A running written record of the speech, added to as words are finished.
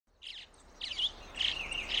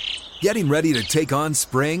Getting ready to take on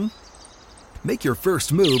spring? Make your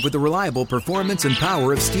first move with the reliable performance and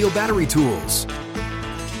power of Steel battery tools.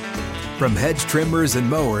 From hedge trimmers and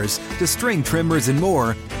mowers to string trimmers and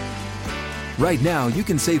more, right now you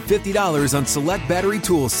can save $50 on select battery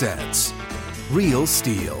tool sets. Real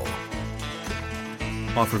Steel.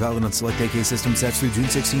 Offer valid on select AK system sets through June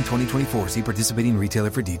 16, 2024. See participating retailer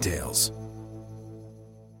for details.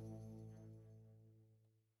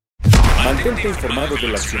 Mantente informado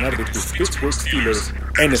del accionar de tus Pittsburgh Steelers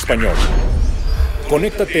en español.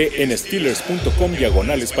 Conéctate en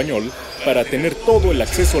Steelers.com/español para tener todo el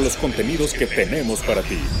acceso a los contenidos que tenemos para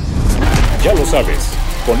ti. Ya lo sabes,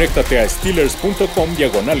 conéctate a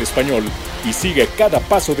Steelers.com/español y sigue cada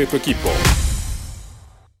paso de tu equipo.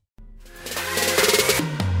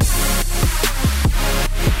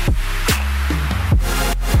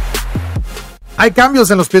 Hay cambios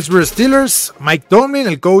en los Pittsburgh Steelers. Mike Tomlin,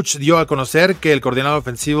 el coach, dio a conocer que el coordinador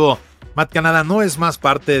ofensivo Matt Canada no es más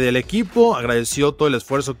parte del equipo. Agradeció todo el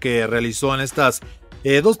esfuerzo que realizó en estas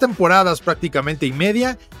 2 temporadas prácticamente y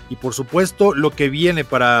media. Y por supuesto lo que viene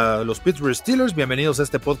para los Pittsburgh Steelers. Bienvenidos a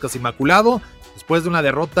este podcast inmaculado. Después de una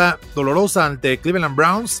derrota dolorosa ante Cleveland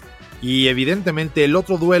Browns y evidentemente el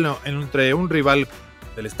otro duelo entre un rival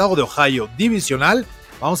del estado de Ohio divisional.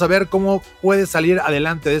 Vamos a ver cómo puede salir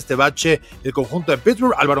adelante de este bache el conjunto de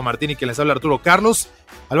Pittsburgh. Álvaro Martini, quien les habla, Arturo Carlos.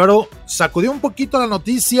 Álvaro, sacudió un poquito la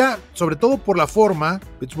noticia, sobre todo por la forma.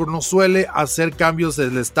 Pittsburgh no suele hacer cambios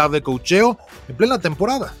del staff de coacheo en plena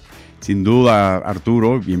temporada. Sin duda,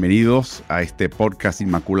 Arturo, bienvenidos a este podcast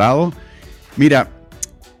inmaculado. Mira,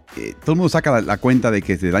 todo el mundo saca la cuenta de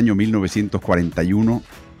que desde el año 1941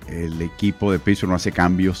 el equipo de Pittsburgh no hace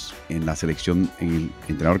cambios en la selección, en el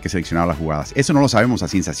entrenador que seleccionaba las jugadas. Eso no lo sabemos a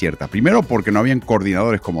ciencia cierta. Primero porque no habían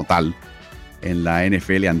coordinadores como tal en la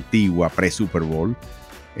NFL antigua, pre-Super Bowl.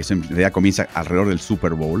 Eso en realidad comienza alrededor del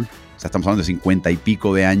Super Bowl. O sea, estamos hablando de 50 y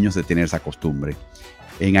pico de años de tener esa costumbre.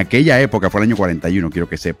 En aquella época, fue el año 41, quiero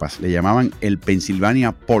que sepas, le llamaban el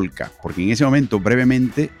Pennsylvania Polka, porque en ese momento,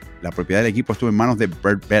 brevemente, la propiedad del equipo estuvo en manos de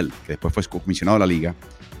Bert Bell, que después fue comisionado de la liga.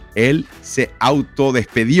 Él se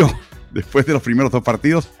autodespedió después de los primeros 2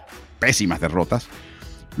 partidos, pésimas derrotas.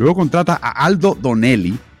 Luego contrata a Aldo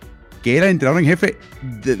Donnelly, que era el entrenador en jefe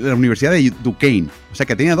de la Universidad de Duquesne. O sea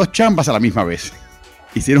que tenía 2 chambas a la misma vez.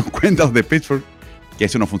 Hicieron cuentas de Pittsburgh que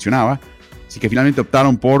eso no funcionaba. Así que finalmente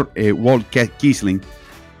optaron por Walt Kiesling,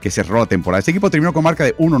 que cerró la temporada. Ese equipo terminó con marca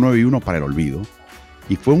de 1-9-1 para el olvido.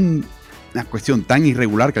 Y fue una cuestión tan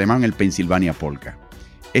irregular que le llamaban el Pennsylvania Polka.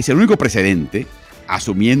 Es el único precedente,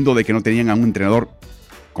 asumiendo de que no tenían a un entrenador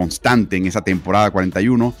constante en esa temporada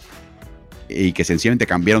 41 y que sencillamente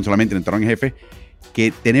cambiaron solamente el entrenador en jefe,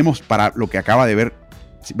 que tenemos para lo que acaba de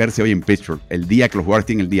verse hoy en Pittsburgh. El día que los jugadores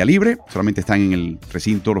tienen el día libre, solamente están en el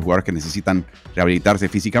recinto los jugadores que necesitan rehabilitarse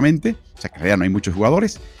físicamente, o sea que en realidad no hay muchos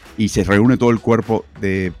jugadores, y se reúne todo el cuerpo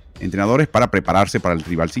de entrenadores para prepararse para el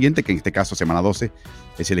rival siguiente, que en este caso, semana 12,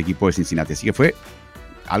 es el equipo de Cincinnati. Así que fue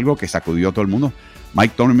algo que sacudió a todo el mundo.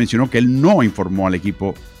 Mike Tomlin mencionó que él no informó al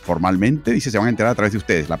equipo formalmente, dice se van a enterar a través de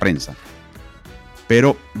ustedes, la prensa.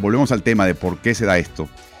 Pero volvemos al tema de por qué se da esto.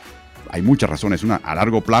 Hay muchas razones. Una, a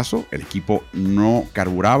largo plazo, el equipo no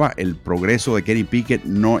carburaba, el progreso de Kenny Pickett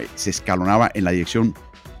no se escalonaba en la dirección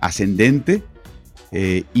ascendente.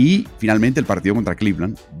 Y finalmente el partido contra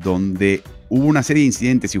Cleveland, donde hubo una serie de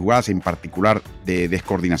incidentes y jugadas en particular de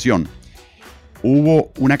descoordinación.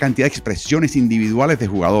 Hubo una cantidad de expresiones individuales de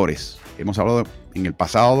jugadores. Hemos hablado en el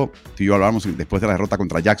pasado, tú y yo hablábamos después de la derrota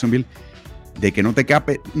contra Jacksonville, de que no te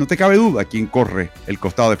cabe duda quién corre el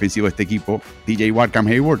costado defensivo de este equipo. TJ Watt, Cam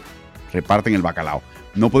Hayward reparten el bacalao.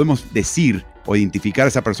 No podemos decir o identificar a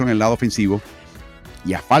esa persona en el lado ofensivo,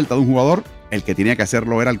 y a falta de un jugador, el que tenía que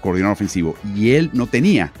hacerlo era el coordinador ofensivo, y él no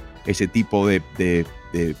tenía ese tipo de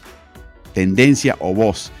tendencia o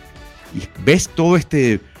voz. Y ves todo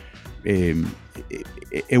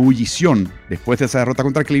ebullición después de esa derrota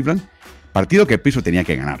contra Cleveland, partido que Pittsburgh tenía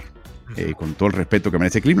que ganar, con todo el respeto que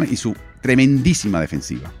merece Cleveland y su tremendísima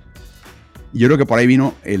defensiva. Y yo creo que por ahí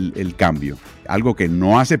vino el cambio. Algo que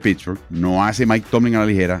no hace Pittsburgh, no hace Mike Tomlin a la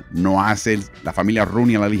ligera, no hace la familia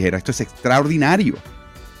Rooney a la ligera. Esto es extraordinario.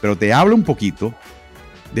 Pero te hablo un poquito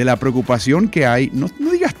de la preocupación que hay, no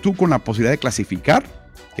digas tú con la posibilidad de clasificar,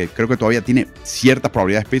 que creo que todavía tiene ciertas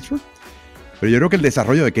probabilidades Pittsburgh, pero yo creo que el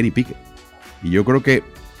desarrollo de Kenny Pickett. Y yo creo que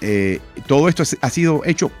todo esto ha sido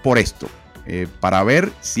hecho por esto, para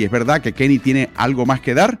ver si es verdad que Kenny tiene algo más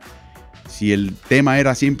que dar, si el tema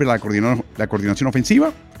era siempre la coordinación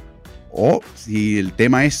ofensiva o si el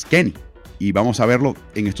tema es Kenny. Y vamos a verlo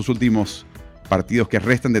en estos últimos partidos que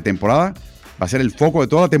restan de temporada, Va a ser el foco de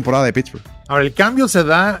toda la temporada de Pittsburgh. Ahora, el cambio se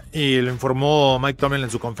da, y lo informó Mike Tomlin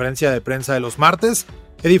en su conferencia de prensa de los martes.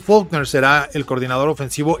 Eddie Faulkner será el coordinador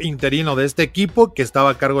ofensivo interino de este equipo, que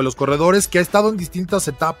estaba a cargo de los corredores, que ha estado en distintas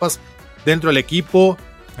etapas dentro del equipo,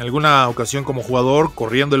 en alguna ocasión como jugador,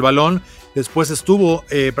 corriendo el balón. Después estuvo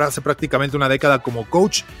hace prácticamente una década como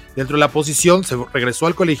coach dentro de la posición, se regresó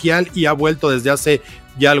al colegial y ha vuelto desde hace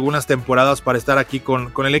ya algunas temporadas para estar aquí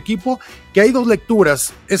con el equipo, que hay dos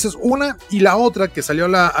lecturas, esa es una, y la otra que salió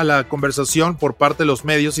a la conversación por parte de los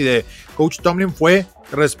medios y de Coach Tomlin fue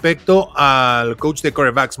respecto al coach de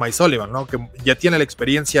quarterbacks, Mike Sullivan, ¿no? Que ya tiene la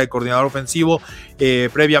experiencia de coordinador ofensivo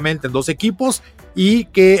previamente en 2 equipos, y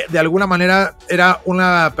que de alguna manera era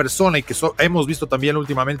una persona, y que hemos visto también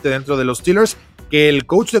últimamente dentro de los Steelers, que el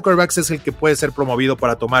coach de quarterbacks es el que puede ser promovido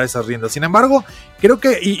para tomar esas riendas. Sin embargo, creo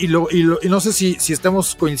que, y no sé si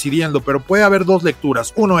estemos coincidiendo, pero puede haber 2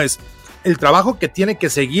 lecturas. Uno es el trabajo que tiene que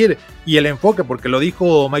seguir y el enfoque, porque lo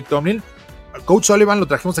dijo Mike Tomlin, Coach Sullivan lo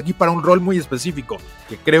trajimos aquí para un rol muy específico,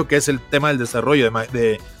 que creo que es el tema del desarrollo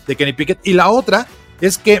de Kenny Pickett. Y la otra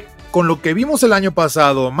es que con lo que vimos el año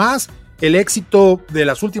pasado, más el éxito de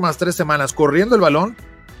las últimas 3 semanas corriendo el balón,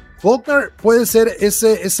 Faulkner puede ser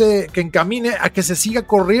ese que encamine a que se siga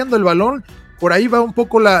corriendo el balón. Por ahí va un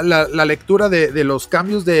poco la lectura de los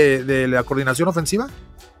cambios de la coordinación ofensiva.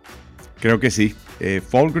 Creo que sí.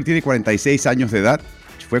 Faulkner tiene 46 años de edad,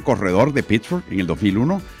 fue corredor de Pittsburgh en el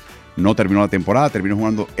 2001, no terminó la temporada, terminó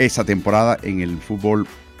jugando esa temporada en el fútbol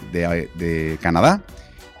de Canadá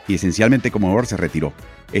y esencialmente como jugador se retiró.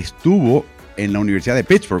 Estuvo en la Universidad de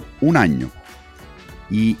Pittsburgh 1 año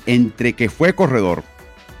y entre que fue corredor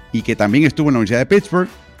y que también estuvo en la Universidad de Pittsburgh,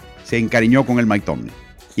 se encariñó con el Mike Tomlin.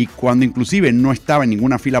 Y cuando inclusive no estaba en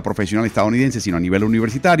ninguna fila profesional estadounidense, sino a nivel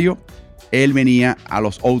universitario, él venía a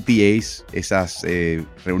los OTAs, esas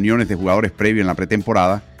reuniones de jugadores previos en la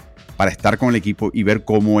pretemporada, para estar con el equipo y ver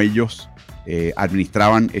cómo ellos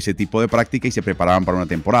administraban ese tipo de práctica y se preparaban para una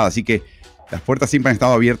temporada. Así que las puertas siempre han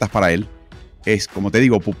estado abiertas para él. Es, como te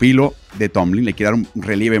digo, pupilo de Tomlin, le quiere dar un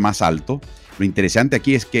relieve más alto. Lo interesante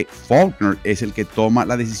aquí es que Faulkner es el que toma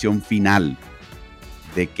la decisión final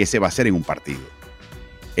de qué se va a hacer en un partido.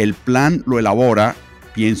 El plan lo elabora,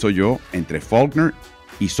 pienso yo, entre Faulkner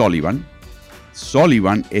y Sullivan.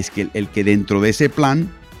 Sullivan es el que dentro de ese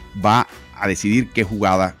plan va a decidir qué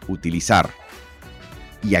jugada utilizar.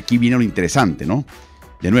 Y aquí viene lo interesante, ¿no?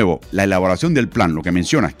 De nuevo, la elaboración del plan, lo que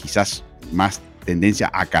mencionas, quizás más tendencia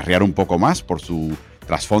a acarrear un poco más por su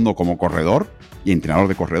trasfondo como corredor y entrenador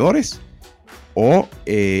de corredores, o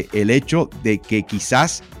el hecho de que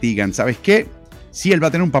quizás digan, ¿sabes qué? Sí, él va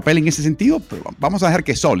a tener un papel en ese sentido, pero vamos a dejar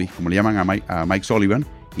que Sully, como le llaman a Mike Sullivan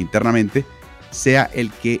internamente, sea el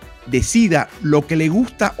que decida lo que le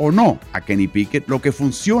gusta o no a Kenny Pickett, lo que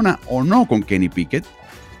funciona o no con Kenny Pickett,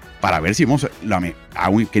 para ver si vamos a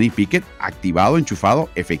un Kenny Pickett activado, enchufado,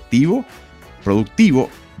 efectivo, productivo,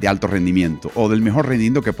 de alto rendimiento o del mejor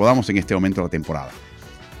rendimiento que podamos en este momento de la temporada.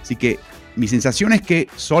 Así que mi sensación es que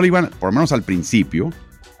Sullivan, por lo menos al principio,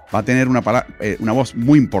 va a tener una voz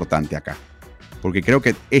muy importante acá. Porque creo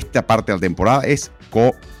que esta parte de la temporada es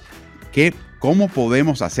cómo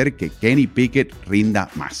podemos hacer que Kenny Pickett rinda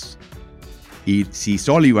más. Y si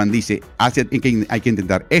Sullivan dice hay que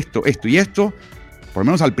intentar esto y esto, por lo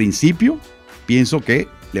menos al principio, pienso que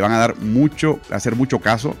le van a hacer mucho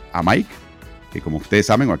caso a Mike, que como ustedes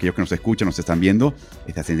saben, o aquellos que nos escuchan, nos están viendo,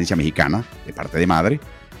 es de ascendencia mexicana, de parte de madre.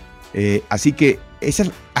 Así que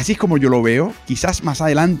así es como yo lo veo. Quizás más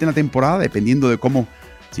adelante en la temporada, dependiendo de cómo,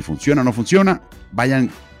 si funciona o no funciona, vayan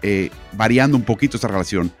variando un poquito esa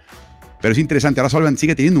relación. Pero es interesante, ahora Sullivan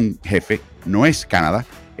sigue teniendo un jefe, no es Canadá,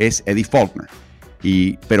 es Eddie Faulkner.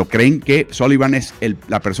 Pero creen que Sullivan es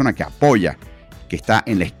la persona que apoya, que está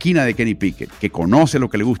en la esquina de Kenny Pickett, que conoce lo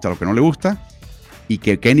que le gusta, lo que no le gusta, y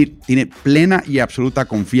que Kenny tiene plena y absoluta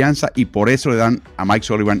confianza, y por eso le dan a Mike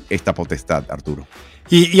Sullivan esta potestad, Arturo.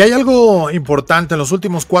 Y hay algo importante, en los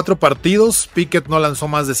últimos 4 partidos, Pickett no lanzó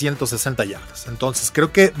más de 160 yardas. Entonces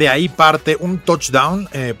creo que de ahí parte un touchdown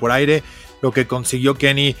por aire, lo que consiguió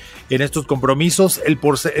Kenny en estos compromisos.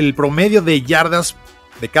 El promedio de yardas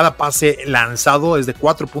de cada pase lanzado es de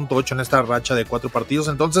 4.8 en esta racha de 4 partidos.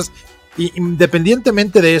 Entonces,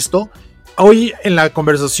 independientemente de esto, hoy en la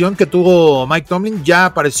conversación que tuvo Mike Tomlin ya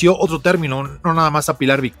apareció otro término, no nada más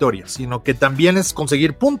apilar victorias, sino que también es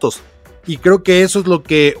conseguir puntos. Y creo que eso es lo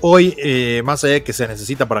que hoy, más allá de que se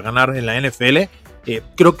necesita para ganar en la NFL,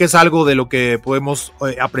 creo que es algo de lo que podemos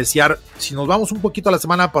apreciar. Si nos vamos un poquito a la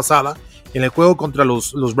semana pasada, en el juego contra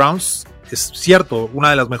los Browns, es cierto,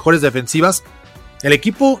 una de las mejores defensivas, el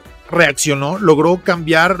equipo reaccionó, logró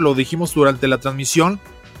cambiar, lo dijimos durante la transmisión,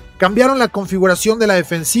 cambiaron la configuración de la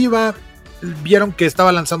defensiva, vieron que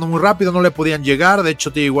estaba lanzando muy rápido, no le podían llegar. De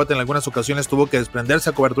hecho, T.J. Watt en algunas ocasiones tuvo que desprenderse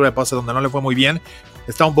a cobertura de pase donde no le fue muy bien.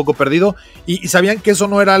 Estaba un poco perdido y sabían que eso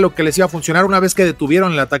no era lo que les iba a funcionar una vez que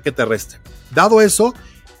detuvieron el ataque terrestre. Dado eso,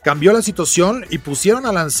 cambió la situación y pusieron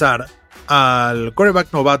a lanzar al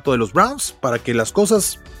quarterback novato de los Browns para que las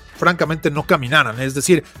cosas francamente no caminaran. Es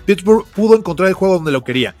decir, Pittsburgh pudo encontrar el juego donde lo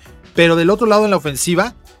quería, pero del otro lado en la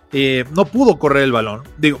ofensiva no pudo correr el balón.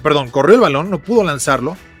 Corrió el balón, no pudo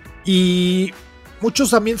lanzarlo. Y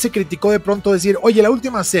muchos también se criticó de pronto decir, oye, la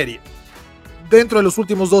última serie, dentro de los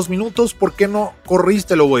últimos 2 minutos, ¿por qué no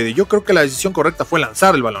corriste el ovoide? Yo creo que la decisión correcta fue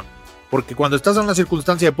lanzar el balón, porque cuando estás en una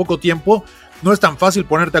circunstancia de poco tiempo, no es tan fácil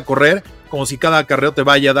ponerte a correr como si cada acarreo te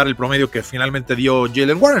vaya a dar el promedio que finalmente dio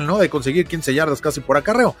Jalen Warren, ¿no? De conseguir 15 yardas casi por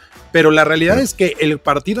acarreo. Pero la realidad es que el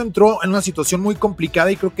partido entró en una situación muy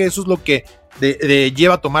complicada y creo que eso es lo que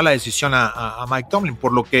lleva a tomar la decisión a Mike Tomlin,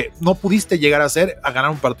 por lo que no pudiste llegar a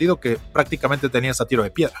ganar un partido que prácticamente tenías a tiro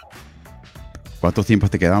de piedra. ¿Cuántos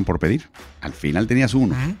tiempos te quedaban por pedir? Al final tenías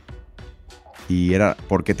uno. Y era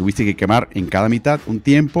porque tuviste que quemar en cada mitad un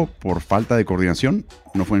tiempo por falta de coordinación.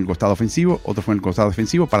 Uno fue en el costado ofensivo, otro fue en el costado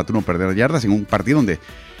defensivo, para tú no perder yardas en un partido donde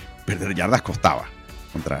perder yardas costaba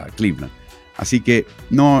contra Cleveland. Así que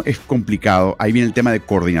no, es complicado. Ahí viene el tema de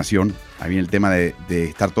coordinación, ahí viene el tema de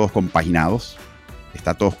estar todos compaginados,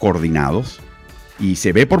 estar todos coordinados. Y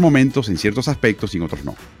se ve por momentos en ciertos aspectos y en otros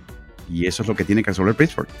no. Y eso es lo que tiene que resolver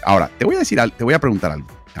Pittsburgh. Ahora, te voy a preguntar algo,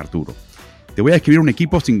 Arturo. Te voy a describir un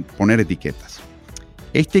equipo sin poner etiquetas.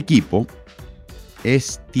 Este equipo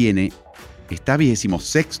está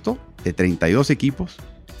 26º de 32 equipos.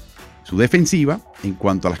 Su defensiva en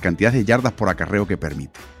cuanto a las cantidades de yardas por acarreo que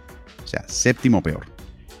permite. O sea, 7º peor.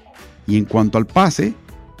 Y en cuanto al pase,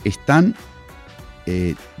 están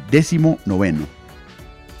 19º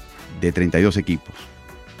de 32 equipos.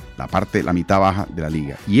 La mitad baja de la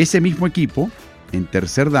liga. Y ese mismo equipo, en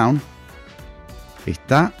tercer down,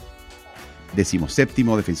 está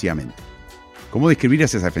 17º defensivamente. ¿Cómo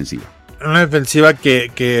describirías esa defensiva? Una defensiva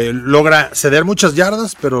que logra ceder muchas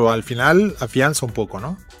yardas, pero al final afianza un poco, ¿no?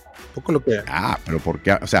 Un poco lo que... pero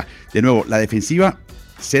porque, o sea, de nuevo, la defensiva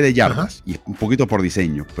cede yardas y un poquito por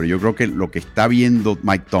diseño, pero yo creo que lo que está viendo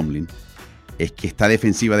Mike Tomlin es que esta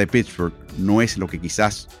defensiva de Pittsburgh no es lo que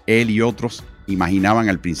quizás él y otros imaginaban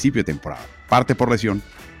al principio de temporada. Parte por lesión,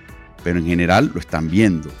 pero en general lo están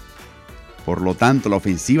viendo. Por lo tanto, la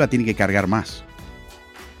ofensiva tiene que cargar más.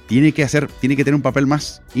 Tiene que tener un papel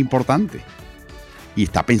más importante. Y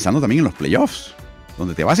está pensando también en los playoffs,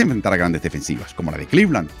 donde te vas a enfrentar a grandes defensivas, como la de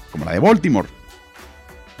Cleveland, como la de Baltimore.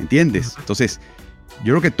 ¿Entiendes? Entonces,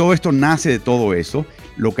 yo creo que todo esto nace de todo eso.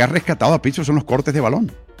 Lo que ha rescatado a Pittsburgh son los cortes de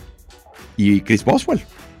balón. Y Chris Boswell,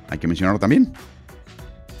 hay que mencionarlo también.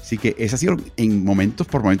 Así que esa ha sido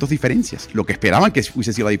por momentos diferencias. Lo que esperaban que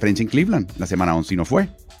hubiese sido la diferencia en Cleveland la semana 11 y no fue.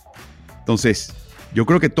 Entonces, yo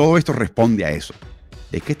creo que todo esto responde a eso.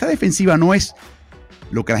 De que esta defensiva no es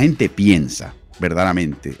lo que la gente piensa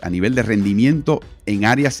verdaderamente a nivel de rendimiento en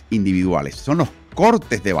áreas individuales. Son los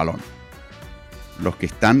cortes de balón los que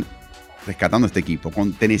están rescatando a este equipo.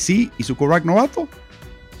 Con Tennessee y su quarterback novato,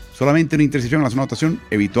 solamente una intercepción en la zona de anotación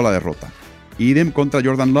evitó la derrota. Idem contra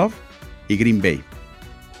Jordan Love y Green Bay.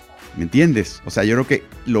 ¿Me entiendes? O sea, yo creo que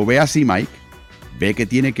lo ve así Mike. Ve que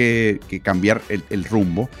tiene que cambiar el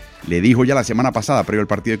rumbo. Le dijo ya la semana pasada, previo al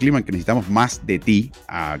partido de Cleveland, que necesitamos más de ti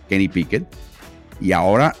a Kenny Pickett. Y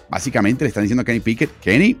ahora, básicamente, le están diciendo a Kenny Pickett,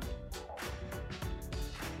 Kenny,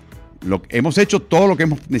 hemos hecho todo lo que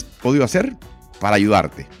hemos podido hacer para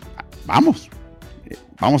ayudarte. Vamos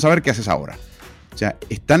a ver qué haces ahora. O sea,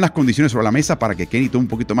 están las condiciones sobre la mesa para que Kenny tome un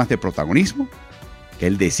poquito más de protagonismo, que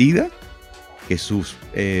él decida, que sus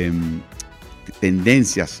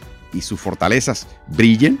tendencias y sus fortalezas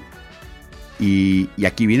brillen. Y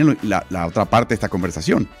aquí viene la otra parte de esta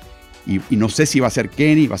conversación. Y no sé si va a ser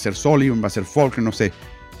Kenny, va a ser Sullivan, va a ser Faulkner, no sé.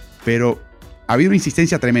 Pero ha habido una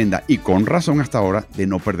insistencia tremenda, y con razón hasta ahora, de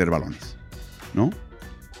no perder balones, ¿no?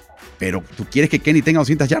 Pero tú quieres que Kenny tenga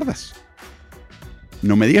 200 yardas.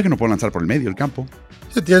 No me digas que no puedo lanzar por el medio del campo.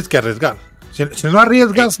 Sí, tienes que arriesgar. Si no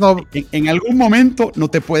arriesgas, no... En algún momento no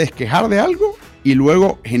te puedes quejar de algo y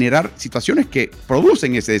luego generar situaciones que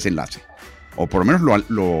producen ese desenlace. O por lo menos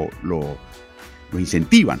lo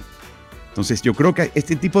incentivan. Entonces yo creo que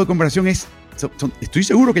este tipo de conversación estoy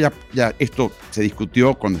seguro que ya esto se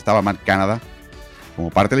discutió cuando estaba Matt Canada como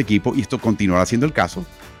parte del equipo, y esto continuará siendo el caso.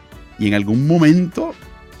 Y en algún momento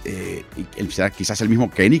quizás el mismo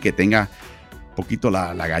Kenny que tenga un poquito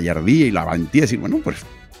la gallardía y la valentía de decir, bueno, pues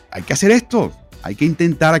hay que hacer esto, hay que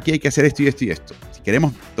intentar aquí, hay que hacer esto y esto y esto. Si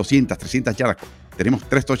queremos 200, 300 yardas, tenemos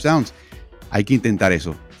 3 touchdowns, hay que intentar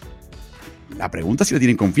eso. La pregunta es si le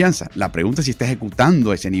tienen confianza. La pregunta es si está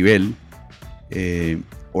ejecutando a ese nivel.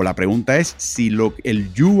 O la pregunta es si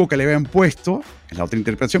el yugo que le habían puesto, es la otra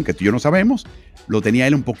interpretación que tú y yo no sabemos, lo tenía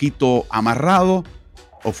él un poquito amarrado,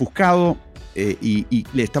 ofuscado, y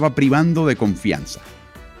le estaba privando de confianza.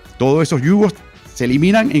 Todos esos yugos se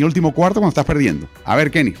eliminan en el último cuarto cuando estás perdiendo. A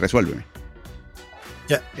ver, Kenny, resuélveme.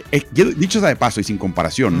 Yeah. Dicho sea de paso y sin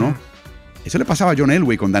comparación, ¿no? Eso le pasaba a John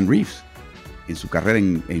Elway con Dan Reeves en su carrera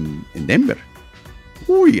en Denver.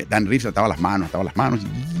 Uy, Dan Reeves ataba las manos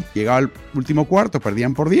y llegaba al último cuarto,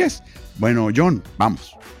 perdían por 10. Bueno, John,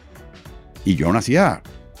 vamos. Y John hacía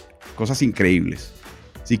cosas increíbles.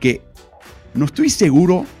 Así que no estoy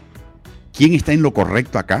seguro quién está en lo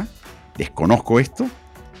correcto acá. Desconozco esto.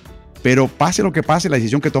 Pero pase lo que pase, la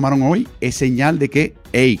decisión que tomaron hoy es señal de que,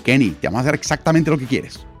 hey, Kenny, te vamos a hacer exactamente lo que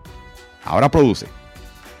quieres. Ahora produce.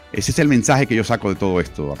 Ese es el mensaje que yo saco de todo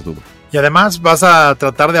esto, Arturo. Y además vas a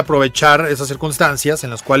tratar de aprovechar esas circunstancias en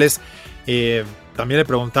las cuales también le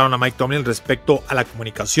preguntaron a Mike Tomlin respecto a la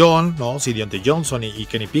comunicación, ¿no? Si Deontay Johnson y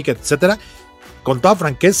Kenny Pickett, etcétera. Con toda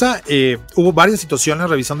franqueza, hubo varias situaciones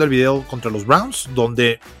revisando el video contra los Browns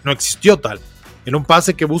donde no existió tal. En un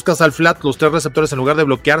pase que buscas al flat, los 3 receptores en lugar de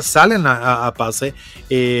bloquear salen a pase.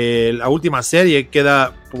 La última serie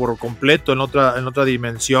queda por completo en otra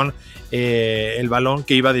dimensión el balón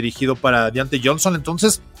que iba dirigido para Deontay Johnson.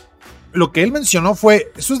 Entonces, lo que él mencionó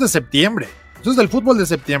fue, eso es de septiembre, eso es del fútbol de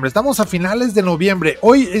septiembre, estamos a finales de noviembre.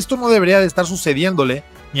 Hoy esto no debería de estar sucediéndole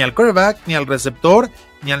ni al quarterback, ni al receptor,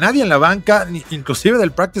 ni a nadie en la banca, ni inclusive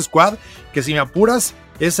del practice squad, que si me apuras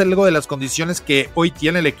es algo de las condiciones que hoy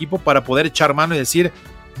tiene el equipo para poder echar mano y decir,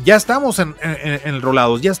 ya estamos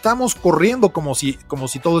enrolados, ya estamos corriendo como si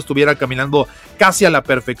todo estuviera caminando casi a la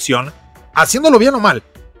perfección, haciéndolo bien o mal,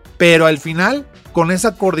 pero al final con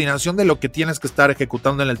esa coordinación de lo que tienes que estar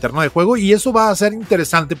ejecutando en el terreno de juego, y eso va a ser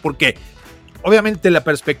interesante porque obviamente la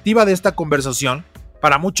perspectiva de esta conversación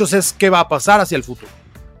para muchos es qué va a pasar hacia el futuro.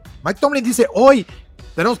 Mike Tomlin dice, hoy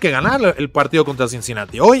tenemos que ganar el partido contra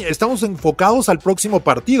Cincinnati. Hoy estamos enfocados al próximo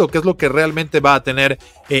partido, que es lo que realmente va a tener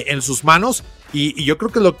en sus manos. Y yo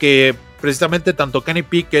creo que es lo que precisamente tanto Kenny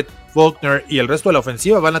Pickett, Faulkner y el resto de la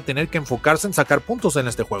ofensiva van a tener que enfocarse en sacar puntos en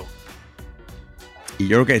este juego. Y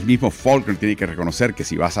yo creo que el mismo Faulkner tiene que reconocer que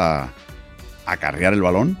si vas a cargar el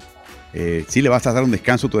balón, sí le vas a dar un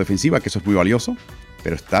descanso a tu defensiva, que eso es muy valioso,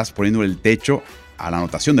 pero estás poniendo el techo a la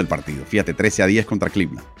anotación del partido. Fíjate, 13-10 contra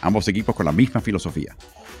Cleveland. Ambos equipos con la misma filosofía.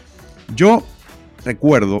 Yo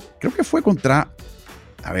recuerdo, creo que fue contra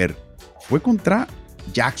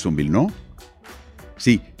Jacksonville, ¿no?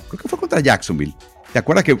 Sí, creo que fue contra Jacksonville. ¿Te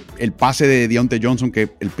acuerdas que el pase de Deontay Johnson,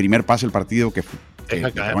 que el primer pase del partido que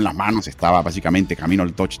dejó en las manos, estaba básicamente camino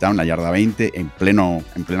al touchdown, la yarda 20, en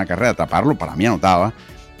plena carrera, taparlo, para mí anotaba.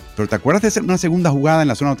 Pero ¿te acuerdas de hacer una segunda jugada en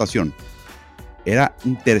la zona de anotación? Era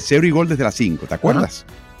un tercero y gol desde las 5, ¿te acuerdas?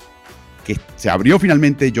 Que se abrió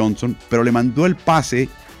finalmente Johnson, pero le mandó el pase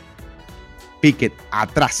Pickett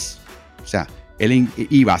atrás. O sea, él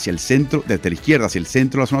iba hacia el centro, desde la izquierda hacia el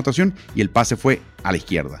centro de la zona de anotación, y el pase fue a la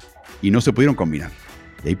izquierda. Y no se pudieron combinar.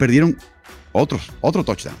 Y ahí perdieron otro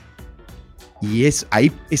touchdown. Y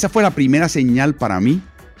esa fue la primera señal para mí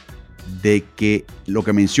de que lo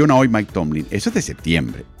que menciona hoy Mike Tomlin, eso es de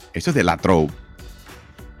septiembre, eso es de la Trobe.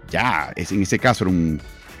 Ya, en ese caso era un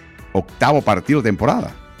 8º partido de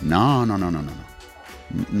temporada. No.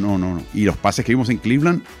 Y los pases que vimos en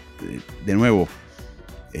Cleveland, de nuevo,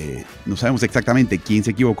 no sabemos exactamente quién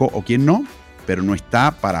se equivocó o quién no, pero no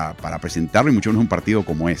está para presentarlo, y mucho menos un partido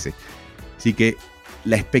como ese. Así que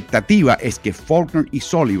la expectativa es que Faulkner y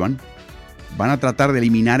Sullivan van a tratar de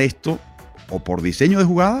eliminar esto o por diseño de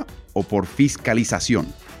jugada o por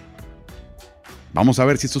fiscalización. Vamos a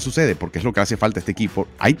ver si esto sucede, porque es lo que hace falta a este equipo.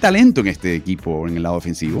 Hay talento en este equipo en el lado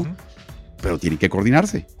ofensivo, pero tienen que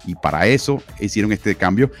coordinarse. Y para eso hicieron este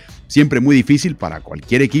cambio. Siempre muy difícil para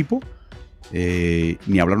cualquier equipo.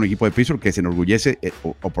 Ni hablar de un equipo de Pittsburgh que se enorgullece,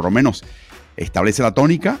 o por lo menos establece la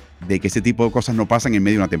tónica de que ese tipo de cosas no pasan en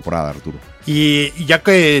medio de una temporada, Arturo. Y ya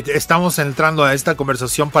que estamos entrando a esta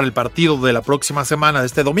conversación para el partido de la próxima semana, de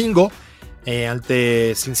este domingo,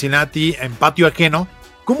 ante Cincinnati en patio ajeno,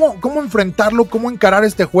 ¿Cómo enfrentarlo? ¿Cómo encarar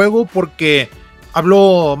este juego? Porque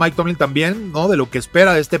habló Mike Tomlin también, ¿no?, de lo que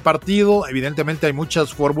espera de este partido. Evidentemente hay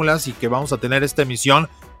muchas fórmulas y que vamos a tener esta emisión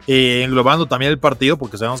englobando también el partido,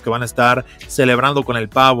 porque sabemos que van a estar celebrando con el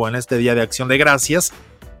pavo en este Día de Acción de Gracias.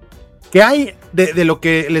 ¿Qué hay de lo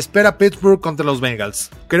que le espera a Pittsburgh contra los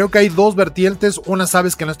Bengals? Creo que hay dos vertientes. Una,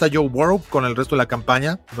 sabes que no está Joe Burrow con el resto de la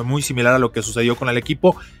campaña, muy similar a lo que sucedió con el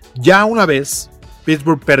equipo. Ya una vez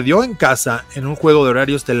Pittsburgh perdió en casa en un juego de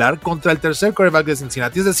horario estelar contra el tercer quarterback de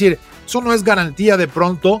Cincinnati. Es decir, eso no es garantía de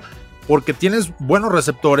pronto porque tienes buenos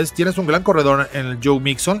receptores, tienes un gran corredor en el Joe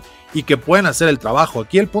Mixon y que pueden hacer el trabajo.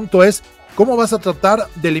 Aquí el punto es cómo vas a tratar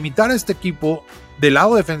de limitar a este equipo del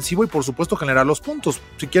lado defensivo y por supuesto generar los puntos.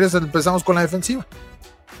 Si quieres empezamos con la defensiva.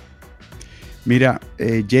 Mira,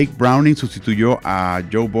 Jake Browning sustituyó a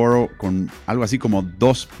Joe Burrow con algo así como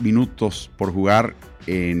 2 minutos por jugar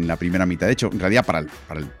en la primera mitad. De hecho, en realidad para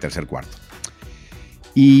el tercer cuarto.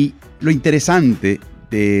 Y lo interesante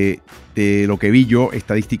de lo que vi yo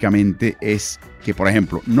estadísticamente es que, por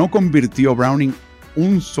ejemplo, no convirtió Browning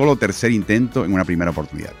un solo tercer intento en una primera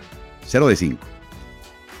oportunidad. 0 de 5.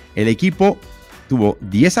 El equipo tuvo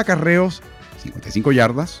 10 acarreos, 55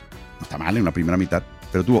 yardas. No está mal en la primera mitad,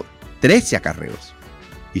 pero tuvo 13 acarreos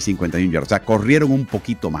y 51 yardas. O sea, corrieron un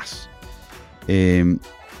poquito más.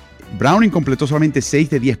 Browning completó solamente 6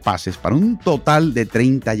 de 10 pases para un total de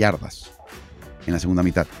 30 yardas en la segunda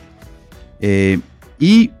mitad.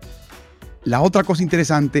 Y la otra cosa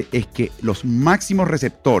interesante es que los máximos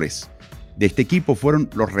receptores de este equipo fueron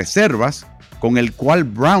los reservas con el cual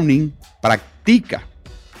Browning practica.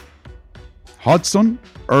 Hudson,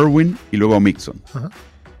 Irwin y luego Mixon.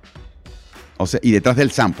 O sea, y detrás del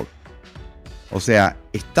sample. O sea,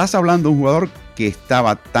 estás hablando de un jugador que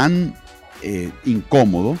estaba tan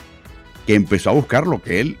incómodo que empezó a buscar lo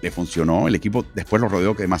que él le funcionó. El equipo después lo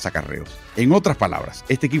rodeó de más acarreos. En otras palabras,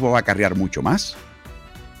 este equipo va a acarrear mucho más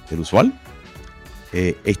del usual.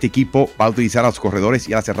 Este equipo va a utilizar a los corredores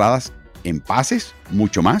y a las cerradas en pases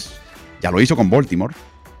mucho más. Ya lo hizo con Baltimore.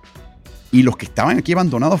 Y los que estaban aquí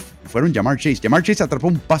abandonados fueron Ja'Marr Chase. Ja'Marr Chase atrapó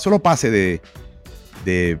un solo pase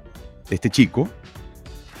de este chico,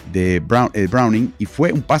 de Browning, y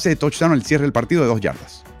fue un pase de touchdown al cierre del partido de 2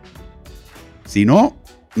 yardas. Si no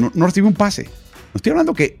recibió un pase. No estoy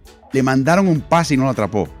hablando que le mandaron un pase y no lo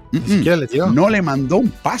atrapó. Ni siquiera le dio. No le mandó un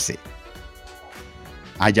pase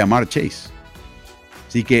a Ja'Marr Chase.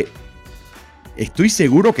 Así que estoy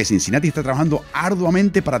seguro que Cincinnati está trabajando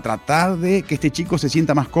arduamente para tratar de que este chico se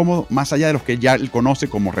sienta más cómodo, más allá de los que ya él conoce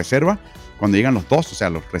como reserva, cuando llegan los dos, o sea,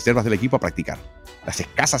 los reservas del equipo a practicar. Las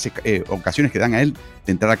escasas ocasiones que dan a él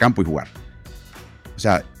de entrar a campo y jugar. O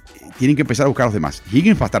sea, tienen que empezar a buscar a los demás.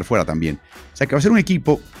 Higgins va a estar fuera también. O sea, que va a ser un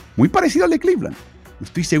equipo muy parecido al de Cleveland. No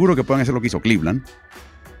estoy seguro que puedan hacer lo que hizo Cleveland,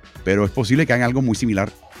 pero es posible que hagan algo muy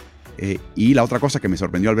similar. Y la otra cosa que me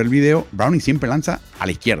sorprendió al ver el video, Browning siempre lanza a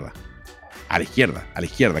la izquierda. A la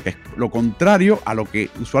izquierda, que es lo contrario a lo que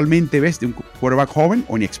usualmente ves de un quarterback joven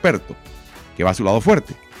o inexperto, que va a su lado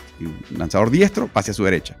fuerte. Un lanzador diestro, pase a su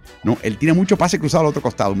derecha. No, él tiene mucho pase cruzado al otro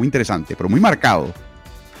costado, muy interesante, pero muy marcado.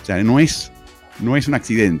 O sea, no es un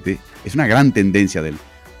accidente, es una gran tendencia de él.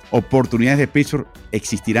 Oportunidades de Pittsburgh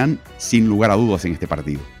existirán sin lugar a dudas en este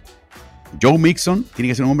partido. Joe Mixon tiene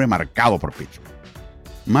que ser un hombre marcado por Pittsburgh.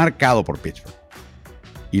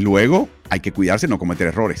 Y luego hay que cuidarse de no cometer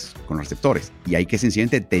errores con los receptores. Y hay que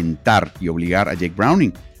sencillamente tentar y obligar a Jake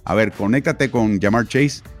Browning. A ver, conéctate con Ja'Marr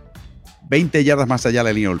Chase 20 yardas más allá de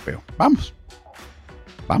la línea de golpeo. Vamos.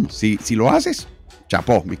 Si lo haces,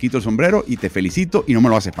 chapó, me quito el sombrero y te felicito y no me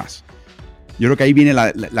lo haces más. Yo creo que ahí viene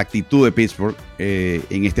la actitud de Pittsburgh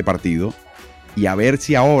en este partido. Y a ver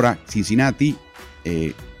si ahora Cincinnati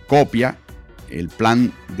copia el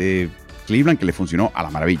plan de Cleveland que le funcionó a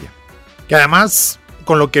la maravilla. Que además,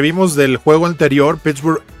 con lo que vimos del juego anterior,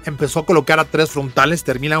 Pittsburgh empezó a colocar a 3 frontales,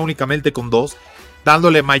 termina únicamente con 2,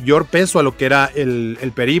 dándole mayor peso a lo que era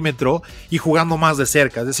el perímetro y jugando más de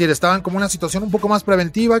cerca. Es decir, estaban como una situación un poco más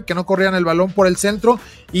preventiva, que no corrían el balón por el centro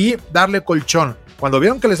y darle colchón. Cuando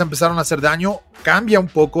vieron que les empezaron a hacer daño, cambia un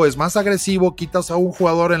poco, es más agresivo, quitas a un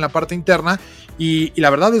jugador en la parte interna y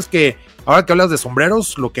la verdad es que ahora que hablas de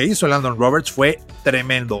sombreros, lo que hizo Landon Roberts fue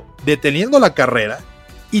tremendo, deteniendo la carrera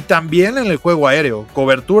y también en el juego aéreo.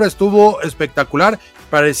 Cobertura estuvo espectacular,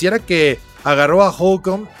 pareciera que agarró a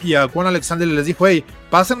Holcomb y a Quan Alexander y les dijo: hey,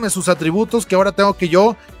 pásenme sus atributos que ahora tengo que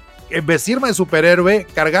yo vestirme de superhéroe,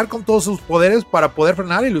 cargar con todos sus poderes para poder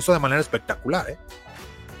frenar, y lo hizo de manera espectacular.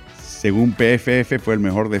 Según PFF fue el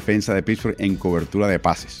mejor defensa de Pittsburgh en cobertura de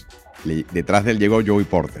pases. Detrás de él llegó Joey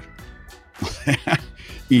Porter.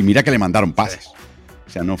 Y mira que le mandaron pases. O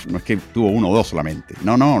sea, no es que tuvo 1 o 2 solamente.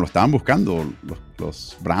 No, lo estaban buscando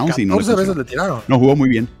los Browns y no 14 veces le tiraron. No jugó muy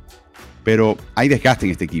bien. Pero hay desgaste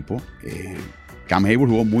en este equipo. Cam Hayward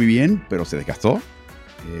jugó muy bien, pero se desgastó.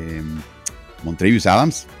 Montrevious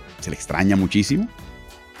Adams se le extraña muchísimo.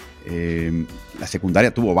 La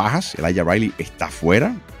secundaria tuvo bajas. Elijah Riley está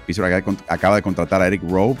fuera. Pittsburgh acaba de contratar a Eric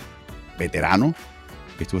Rowe, veterano,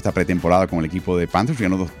 que estuvo esta pretemporada con el equipo de Panthers.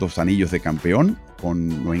 Ganó 2 anillos de campeón con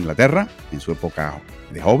Nueva Inglaterra en su época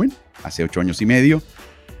de joven, hace 8 años y medio.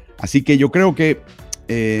 Así que yo creo que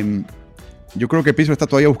Yo creo que Pittsburgh está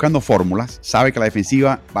todavía buscando fórmulas. Sabe que la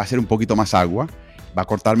defensiva va a ser un poquito más agua, va a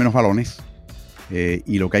cortar menos balones.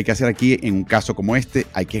 Y lo que hay que hacer aquí, en un caso como este,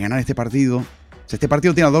 hay que ganar este partido. O sea, este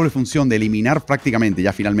partido tiene la doble función de eliminar prácticamente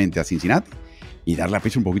ya finalmente a Cincinnati y darle a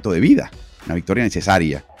Pittsburgh un poquito de vida. Una victoria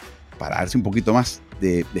necesaria para darse un poquito más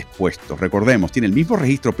de expuesto. Recordemos, tiene el mismo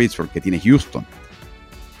registro Pittsburgh que tiene Houston.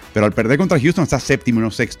 Pero al perder contra Houston está séptimo y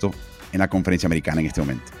no sexto en la conferencia americana en este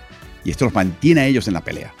momento. Y esto los mantiene a ellos en la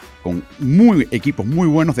pelea, con equipos muy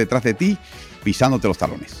buenos detrás de ti, pisándote los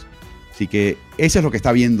talones. Así que eso es lo que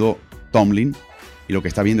está viendo Tomlin y lo que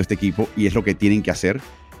está viendo este equipo, y es lo que tienen que hacer.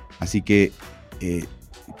 Así que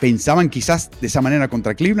pensaban quizás de esa manera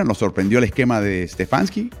contra Cleveland, nos sorprendió el esquema de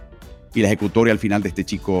Stefanski y la ejecutoria al final de este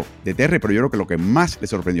chico de Terry, pero yo creo que lo que más le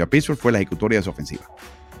sorprendió a Pittsburgh fue la ejecutoria de su ofensiva.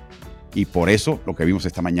 Y por eso lo que vimos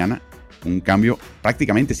esta mañana, un cambio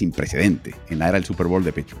prácticamente sin precedente en la era del Super Bowl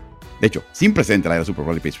de Pittsburgh. De hecho, sin precedente en la era del Super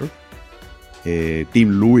Bowl de Pittsburgh.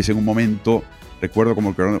 Tim Lewis en un momento, recuerdo como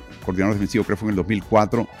el coordinador defensivo, creo que fue en el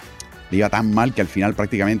 2004, le iba tan mal que al final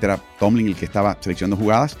prácticamente era Tomlin el que estaba seleccionando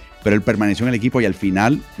jugadas, pero él permaneció en el equipo y al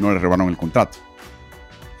final no le renovaron el contrato.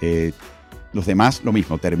 Los demás lo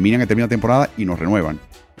mismo, termina la temporada y nos renuevan.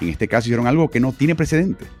 En este caso hicieron algo que no tiene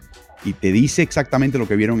precedente y te dice exactamente lo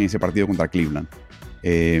que vieron en ese partido contra Cleveland.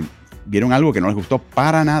 Vieron algo que no les gustó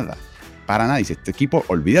para nada. Para nada. Dice, este equipo,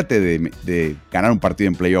 olvídate de ganar un partido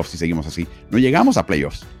en playoffs si seguimos así. No llegamos a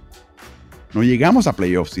playoffs. No llegamos a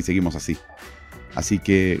playoffs si seguimos así. Así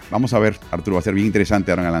que vamos a ver, Arturo, va a ser bien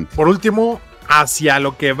interesante ahora en adelante. Por último, hacia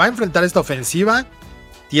lo que va a enfrentar esta ofensiva,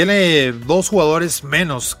 tiene dos jugadores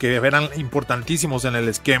menos que eran importantísimos en el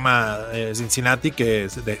esquema Cincinnati, que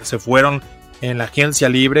se fueron en la agencia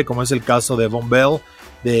libre, como es el caso de Von Bell,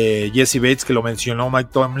 de Jesse Bates, que lo mencionó Mike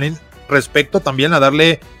Tomlin, respecto también a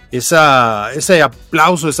darle ese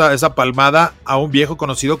aplauso, esa palmada a un viejo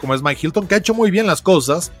conocido como es Mike Hilton, que ha hecho muy bien las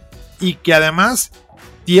cosas y que además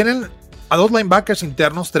tienen a dos linebackers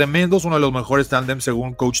internos tremendos, uno de los mejores tandems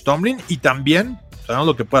según Coach Tomlin, y también sabemos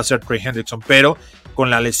lo que puede hacer Trey Hendrickson, pero con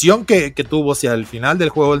la lesión que tuvo hacia el final del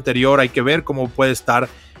juego anterior, hay que ver cómo puede estar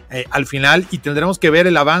al final, y tendremos que ver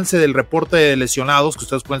el avance del reporte de lesionados que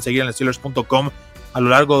ustedes pueden seguir en Steelers.com a lo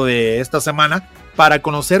largo de esta semana para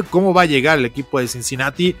conocer cómo va a llegar el equipo de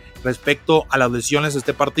Cincinnati respecto a las lesiones de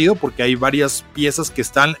este partido, porque hay varias piezas que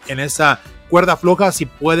están en esa cuerda floja si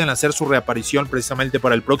pueden hacer su reaparición precisamente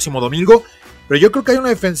para el próximo domingo. Pero yo creo que hay una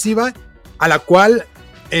defensiva a la cual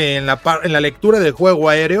en la lectura del juego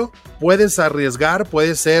aéreo puedes arriesgar,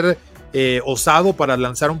 puedes ser osado para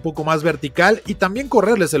lanzar un poco más vertical y también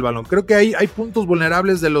correrles el balón. Creo que hay puntos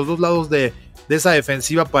vulnerables de los dos lados de esa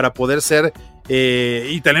defensiva para poder ser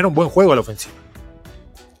y tener un buen juego a la ofensiva.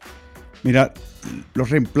 Mira,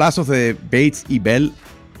 los reemplazos de Bates y Bell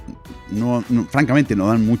francamente no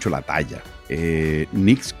dan mucho la talla.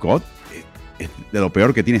 Nick Scott es de lo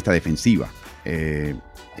peor que tiene esta defensiva en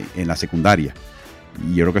la secundaria,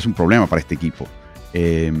 y yo creo que es un problema para este equipo.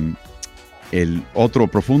 El otro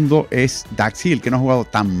profundo es Dax Hill, que no ha jugado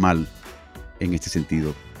tan mal en este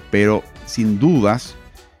sentido, pero sin dudas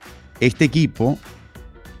este equipo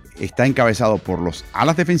está encabezado por los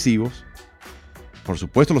alas defensivos, por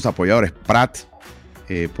supuesto los apoyadores Pratt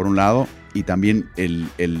por un lado, y también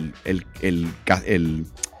el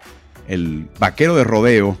vaquero de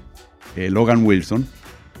rodeo Logan Wilson,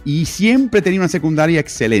 y siempre tenía una secundaria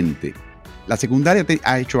excelente. La secundaria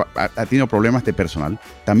ha tenido problemas de personal.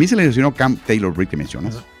 También se le lesionó Cam Taylor-Britt, que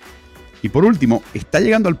mencionas. Y por último, está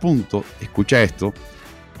llegando al punto, escucha esto,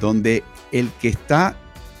 donde el que está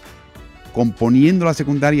componiendo la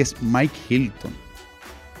secundaria es Mike Hilton.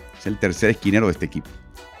 Es el tercer esquinero de este equipo.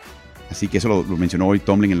 Así que eso lo mencionó hoy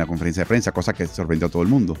Tomlin en la conferencia de prensa, cosa que sorprendió a todo el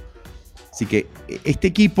mundo. Así que este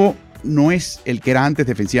equipo no es el que era antes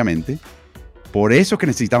defensivamente. Por eso es que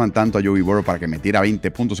necesitaban tanto a Joey Burrow para que metiera 20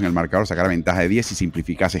 puntos en el marcador, sacara ventaja de 10 y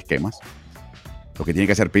simplificase esquemas. Lo que tiene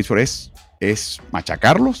que hacer Pittsburgh es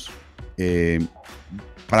machacarlos.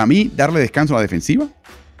 Para mí, darle descanso a la defensiva,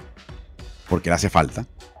 porque le hace falta.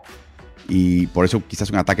 Y por eso quizás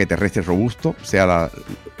un ataque terrestre robusto sea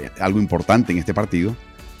algo importante en este partido.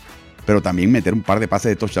 Pero también meter un par de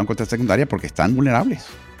pases de touchdown contra la secundaria, porque están vulnerables.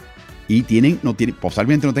 Y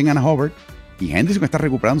posiblemente no tengan a Hubbard. Y Henderson está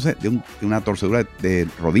recuperándose de una torcedura de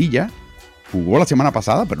rodilla. Jugó la semana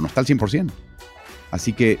pasada, pero no está al 100%.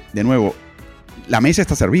 Así que, de nuevo, la mesa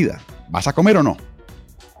está servida. ¿Vas a comer o no?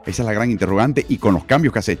 Esa es la gran interrogante. Y con los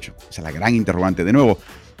cambios que has hecho, esa es la gran interrogante. De nuevo,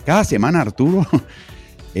 cada semana, Arturo,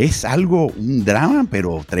 es un drama,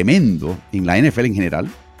 pero tremendo en la NFL en general.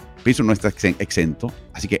 Pittsburgh no está exento.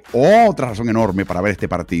 Así que otra razón enorme para ver este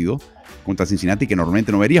partido contra Cincinnati que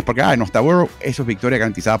normalmente no verías porque no está Burrow. Eso es victoria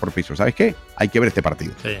garantizada por Pittsburgh. ¿Sabes qué? Hay que ver este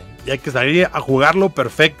partido. Sí, y hay que salir a jugarlo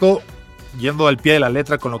perfecto, yendo al pie de la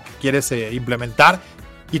letra con lo que quieres implementar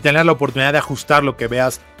y tener la oportunidad de ajustar lo que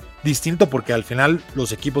veas distinto, porque al final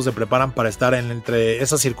los equipos se preparan para estar entre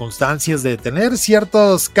esas circunstancias de tener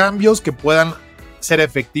ciertos cambios que puedan ser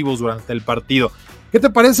efectivos durante el partido. ¿Qué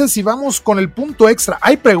te parece si vamos con el punto extra?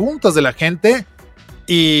 Hay preguntas de la gente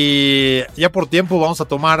y ya por tiempo vamos a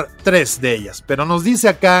tomar 3 de ellas, pero nos dice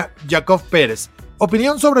acá Jacob Pérez: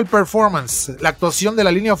 opinión sobre el performance, la actuación de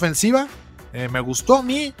la línea ofensiva. Me gustó a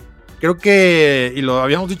mí, creo que, y lo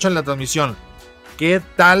habíamos dicho en la transmisión, ¿qué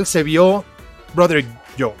tal se vio Broderick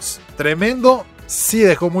Jones? Tremendo. Sí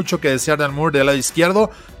dejó mucho que desear Dan Moore del lado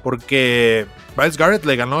izquierdo, porque Myles Garrett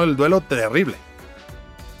le ganó el duelo terrible.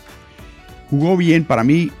 Jugó bien para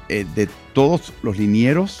mí. De todos los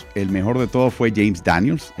linieros, el mejor de todos fue James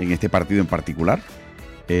Daniels en este partido en particular.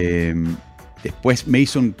 Después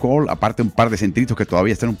Mason Cole, aparte un par de centritos que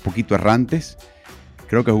todavía están un poquito errantes.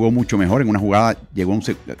 Creo que jugó mucho mejor. En una jugada,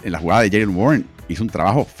 en la jugada de Jalen Warren, hizo un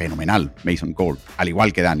trabajo fenomenal Mason Cole, al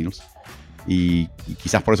igual que Daniels. Y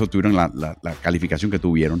quizás por eso tuvieron la calificación que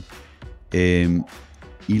tuvieron.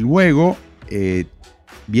 Y luego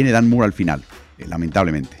viene Dan Moore al final,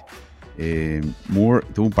 lamentablemente. Moore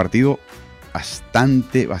tuvo un partido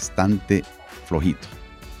bastante flojito.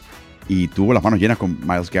 Y tuvo las manos llenas con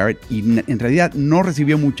Myles Garrett. Y en realidad no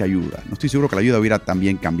recibió mucha ayuda. No estoy seguro que la ayuda hubiera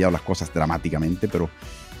también cambiado las cosas dramáticamente, pero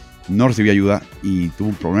no recibió ayuda y tuvo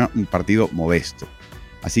un partido modesto.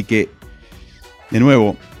 Así que, de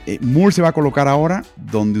nuevo, Moore se va a colocar ahora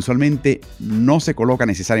donde usualmente no se coloca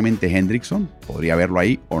necesariamente Hendrickson. Podría verlo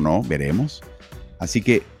ahí o no, veremos. Así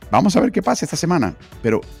que vamos a ver qué pasa esta semana.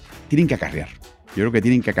 Pero tienen que acarrear. Yo creo que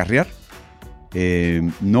tienen que acarrear.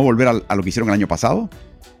 No volver a lo que hicieron el año pasado,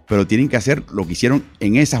 pero tienen que hacer lo que hicieron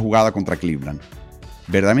en esa jugada contra Cleveland.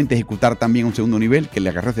 Verdaderamente ejecutar también un segundo nivel que le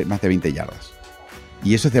acarree más de 20 yardas.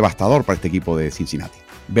 Y eso es devastador para este equipo de Cincinnati.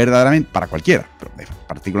 Verdaderamente para cualquiera, pero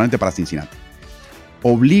particularmente para Cincinnati.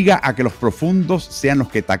 Obliga a que los profundos sean los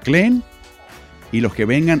que tacleen y los que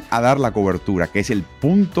vengan a dar la cobertura, que es el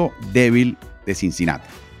punto débil de Cincinnati.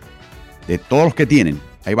 De todos los que tienen,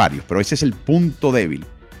 hay varios, pero ese es el punto débil.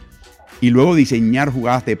 Y luego diseñar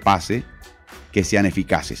jugadas de pase que sean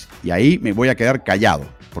eficaces. Y ahí me voy a quedar callado,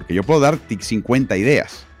 porque yo puedo dar 50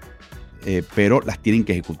 ideas, pero las tienen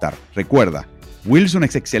que ejecutar. Recuerda, Wilson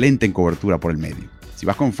es excelente en cobertura por el medio. Si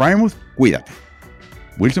vas con Frymouth, cuídate.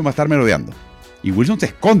 Wilson va a estar merodeando. Y Wilson se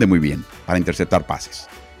esconde muy bien para interceptar pases.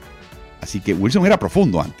 Así que Wilson era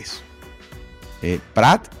profundo antes.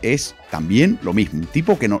 Pratt es también lo mismo. Un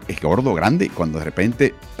tipo que no es gordo, grande, y cuando de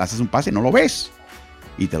repente haces un pase no lo ves.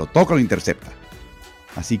 Y te lo toca o lo intercepta.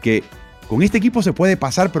 Así que con este equipo se puede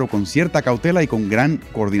pasar, pero con cierta cautela y con gran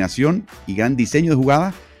coordinación y gran diseño de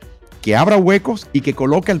jugada, que abra huecos y que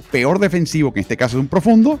coloque al peor defensivo, que en este caso es un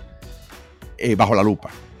profundo, bajo la lupa.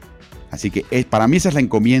 Así que para mí esa es la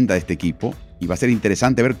encomienda de este equipo y va a ser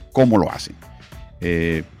interesante ver cómo lo hacen.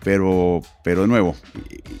 Pero de nuevo,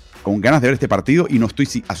 con ganas de ver este partido, y no estoy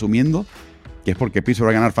asumiendo que es porque Pittsburgh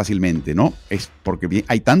va a ganar fácilmente, ¿no? Es porque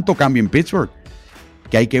hay tanto cambio en Pittsburgh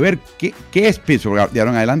que hay que ver qué es Pittsburgh de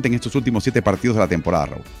ahora en adelante en estos últimos 7 partidos de la temporada,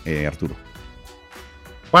 Raúl, Arturo.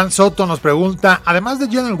 Juan Soto nos pregunta, además de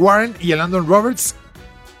Jalen Warren y el Landon Roberts,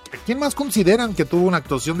 ¿quién más consideran que tuvo una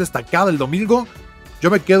actuación destacada el domingo?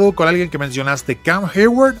 Yo me quedo con alguien que mencionaste, Cam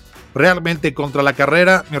Hayward. Realmente contra la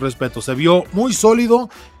carrera, mi respeto, se vio muy sólido.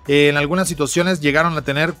 En algunas situaciones llegaron a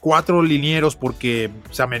tener 4 linieros porque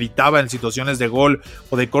se ameritaba en situaciones de gol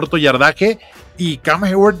o de corto yardaje, y Cam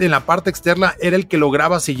Hayward en la parte externa era el que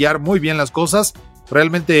lograba sellar muy bien las cosas.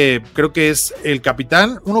 Realmente creo que es el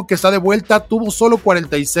capitán, uno que está de vuelta. Tuvo solo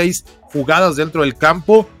 46 jugadas dentro del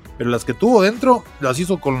campo, pero las que tuvo dentro las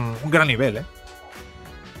hizo con un gran nivel,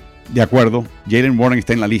 De acuerdo, Jalen Warren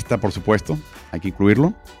está en la lista, por supuesto, hay que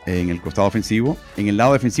incluirlo en el costado ofensivo. En el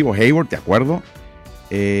lado defensivo, Hayward, de acuerdo.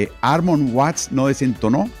 Armon Watts no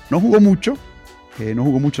desentonó, no jugó mucho,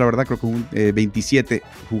 la verdad, creo que 27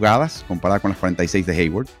 jugadas comparada con las 46 de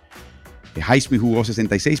Hayward. Highsmith jugó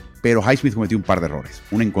 66, pero Highsmith cometió un par de errores,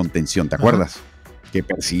 una en contención, ¿te acuerdas? Que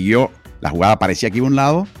persiguió, la jugada parecía que iba a un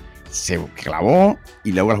lado, se clavó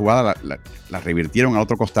y luego la jugada la revirtieron al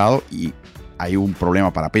otro costado y hay un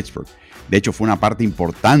problema para Pittsburgh. De hecho, fue una parte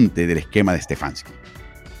importante del esquema de Stefanski.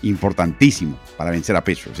 Importantísimo para vencer a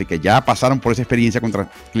Pittsburgh. Así que ya pasaron por esa experiencia contra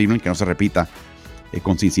Cleveland, que no se repita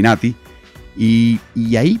con Cincinnati. Y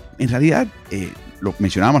ahí, en realidad, lo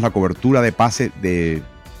mencionábamos, la cobertura de pase de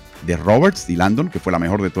de Roberts y Landon, que fue la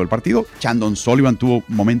mejor de todo el partido. Chandon Sullivan tuvo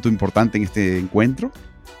un momento importante en este encuentro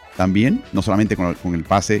también, no solamente con el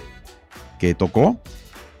pase que tocó.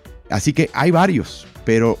 Así que hay varios,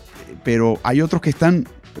 pero hay otros que están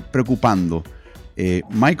preocupando.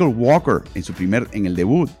 Michael Walker en el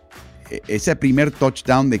debut, ese primer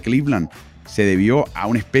touchdown de Cleveland se debió a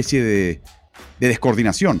una especie de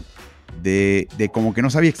descoordinación, de como que no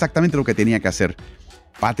sabía exactamente lo que tenía que hacer.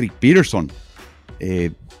 Patrick Peterson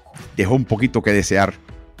dejó un poquito que desear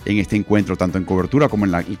en este encuentro, tanto en cobertura como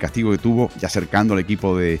en el castigo que tuvo, ya acercando al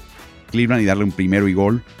equipo de Cleveland y darle un primero y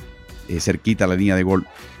gol cerquita a la línea de gol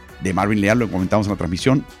de Marvin Leal. Lo comentamos en la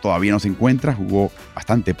transmisión, todavía no se encuentra, jugó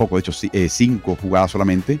bastante poco, de hecho 5 jugadas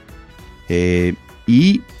solamente,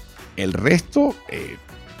 y el resto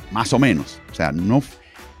más o menos. O sea,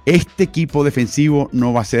 este equipo defensivo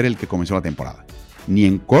no va a ser el que comenzó la temporada, ni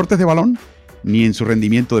en cortes de balón ni en su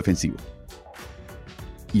rendimiento defensivo.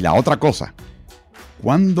 Y la otra cosa,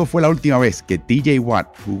 ¿cuándo fue la última vez que TJ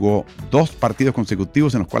Watt jugó 2 partidos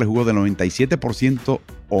consecutivos en los cuales jugó del 97%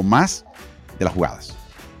 o más de las jugadas?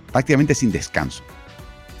 Prácticamente sin descanso.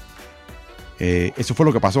 Eso fue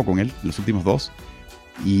lo que pasó con él en los últimos 2,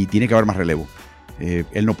 y tiene que haber más relevo.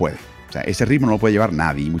 Él no puede. O sea, ese ritmo no lo puede llevar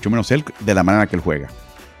nadie, y mucho menos él de la manera que él juega.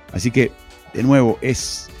 Así que, de nuevo,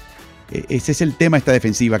 ese es el tema de esta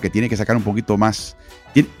defensiva, que tiene que sacar un poquito más.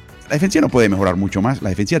 La defensiva no puede mejorar mucho más. La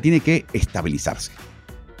defensiva tiene que estabilizarse.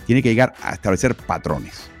 Tiene que llegar a establecer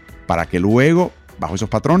patrones, para que luego, bajo esos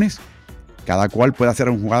patrones, cada cual pueda hacer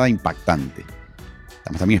una jugada impactante.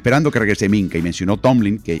 Estamos también esperando que regrese Minkah, y mencionó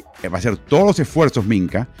Tomlin que va a hacer todos los esfuerzos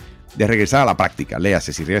Minkah de regresar a la práctica.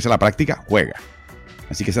 Léase, si regresa a la práctica, juega.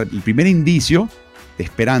 Así que es el primer indicio de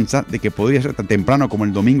esperanza de que podría ser tan temprano como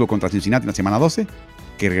el domingo contra Cincinnati en la semana 12,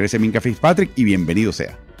 que regrese Minkah Fitzpatrick, y bienvenido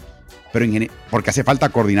sea. Pero porque hace falta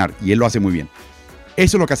coordinar, y él lo hace muy bien.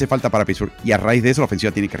 Eso es lo que hace falta para Pittsburgh, y a raíz de eso la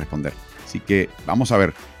ofensiva tiene que responder. Así que vamos a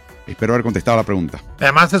ver. Espero haber contestado la pregunta.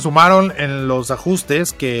 Además se sumaron en los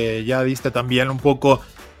ajustes que ya diste también un poco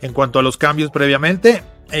en cuanto a los cambios previamente.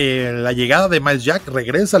 La llegada de Miles Jack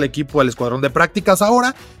regresa al equipo del escuadrón de prácticas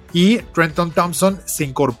ahora, y Trenton Thompson se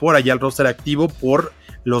incorpora ya al roster activo por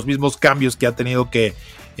los mismos cambios que ha tenido que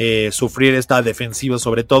sufrir esta defensiva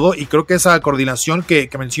sobre todo, y creo que esa coordinación que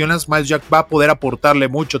mencionas, Miles Jack va a poder aportarle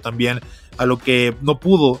mucho también a lo que no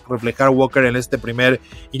pudo reflejar Walker en este primer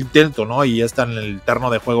intento, ¿no? Y ya está en el terreno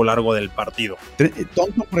de juego largo del partido.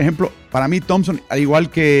 Thompson, por ejemplo, para mí Thompson, al igual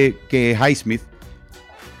que Highsmith,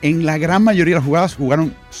 en la gran mayoría de las jugadas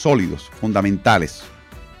jugaron sólidos, fundamentales,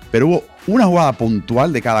 pero hubo una jugada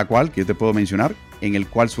puntual de cada cual que yo te puedo mencionar, en el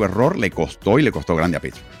cual su error le costó grande a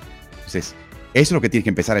Pittsburgh. Entonces, eso es lo que tienes que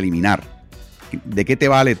empezar a eliminar. ¿De qué te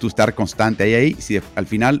vale tú estar constante ahí si al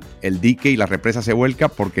final el dique y la represa se vuelca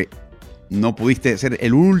porque no pudiste hacer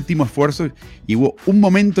el último esfuerzo y hubo un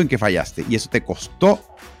momento en que fallaste, y eso te costó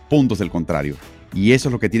puntos del contrario? Y eso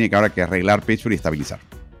es lo que tiene que ahora que arreglar Pittsburgh y estabilizar.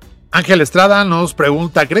 Ángel Estrada nos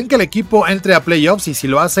pregunta, ¿creen que el equipo entre a playoffs, y si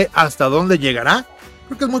lo hace, hasta dónde llegará?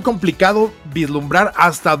 Creo que es muy complicado vislumbrar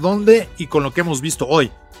hasta dónde, y con lo que hemos visto hoy.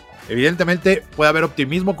 Evidentemente puede haber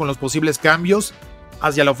optimismo con los posibles cambios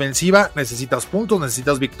hacia la ofensiva. Necesitas puntos,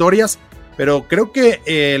 necesitas victorias, pero creo que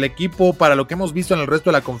el equipo, para lo que hemos visto en el resto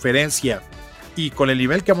de la conferencia y con el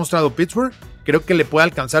nivel que ha mostrado Pittsburgh, creo que le puede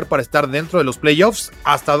alcanzar para estar dentro de los playoffs.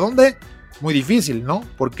 ¿Hasta dónde? Muy difícil, ¿no?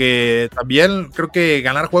 Porque también creo que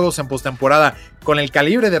ganar juegos en postemporada con el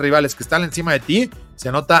calibre de rivales que están encima de ti,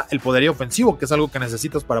 se nota el poderío ofensivo, que es algo que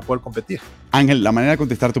necesitas para poder competir. Ángel, la manera de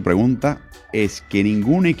contestar tu pregunta es que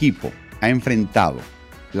ningún equipo ha enfrentado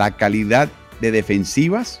la calidad de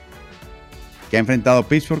defensivas que ha enfrentado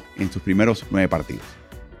Pittsburgh en sus primeros 9 partidos.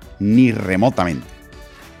 Ni remotamente.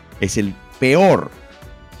 Es el peor,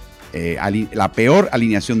 la peor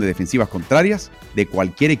alineación de defensivas contrarias de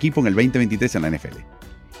cualquier equipo en el 2023 en la NFL.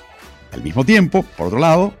 Al mismo tiempo, por otro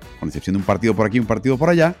lado, con excepción de un partido por aquí y un partido por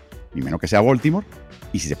allá, ni menos que sea Baltimore,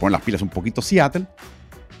 y si se ponen las pilas un poquito Seattle,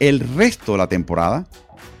 el resto de la temporada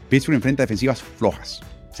Pittsburgh enfrenta defensivas flojas.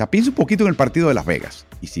 O sea, piensa un poquito en el partido de Las Vegas,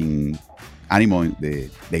 y sin ánimo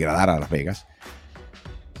de degradar a Las Vegas,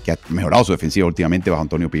 que ha mejorado su defensiva últimamente bajo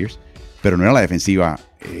Antonio Pierce, pero no era la defensiva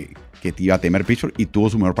que te iba a temer Pittsburgh, y tuvo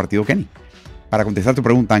su mejor partido Kenny. Para contestar tu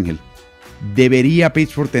pregunta, Ángel, ¿debería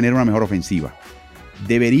Pittsburgh tener una mejor ofensiva?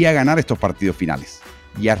 Debería ganar estos partidos finales,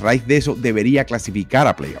 y a raíz de eso debería clasificar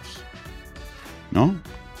a playoffs, ¿no?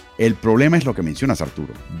 El problema es lo que mencionas,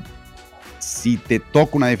 Arturo. Si te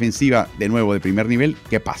toca una defensiva de nuevo de primer nivel,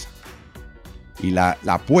 ¿qué pasa? Y la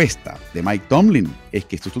apuesta de Mike Tomlin es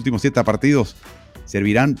que estos últimos 7 partidos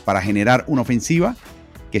servirán para generar una ofensiva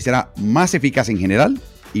que será más eficaz en general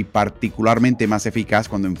y particularmente más eficaz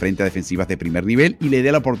cuando enfrenta defensivas de primer nivel y le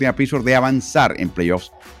dé la oportunidad a Pittsburgh de avanzar en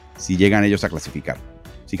playoffs si llegan ellos a clasificar.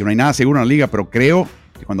 Así que no hay nada seguro en la liga, pero creo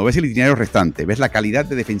que cuando ves el itinerario restante, ves la calidad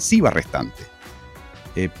de defensiva restante,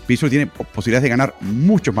 Pittsburgh tiene posibilidades de ganar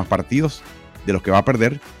muchos más partidos de los que va a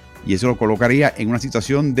perder, y eso lo colocaría en una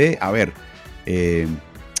situación de,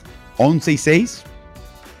 11-6,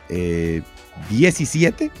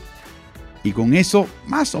 17, y con eso,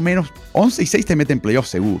 más o menos, 11-6 te mete en playoff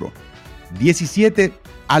seguro. 17,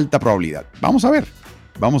 alta probabilidad. Vamos a ver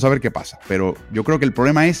qué pasa. Pero yo creo que el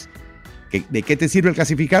problema es que de qué te sirve el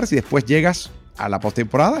clasificar si después llegas a la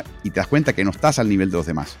postemporada y te das cuenta que no estás al nivel de los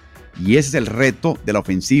demás. Y ese es el reto de la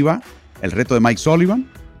ofensiva, el reto de Mike Sullivan,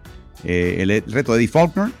 el reto de Eddie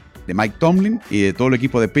Faulkner, de Mike Tomlin y de todo el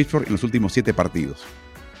equipo de Pittsburgh en los últimos 7 partidos.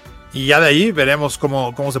 Y ya de ahí veremos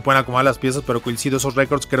cómo se pueden acomodar las piezas, pero coincido, esos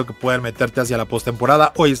récords creo que pueden meterte hacia la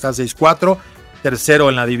postemporada. Hoy está 6-4, tercero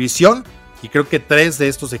en la división, y creo que 3 de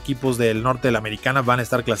estos equipos del norte de la americana van a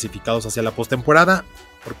estar clasificados hacia la postemporada,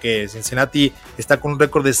 porque Cincinnati está con un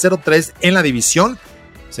récord de 0-3 en la división.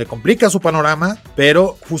 Se complica su panorama,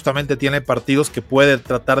 pero justamente tiene partidos que puede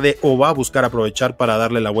tratar de o va a buscar aprovechar para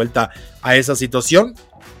darle la vuelta a esa situación.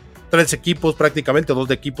 3 equipos prácticamente, 2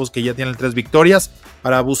 de equipos que ya tienen 3 victorias.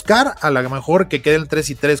 Para buscar a lo mejor que queden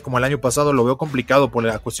 3-3 como el año pasado, lo veo complicado por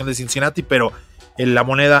la cuestión de Cincinnati, pero la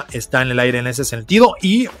moneda está en el aire en ese sentido.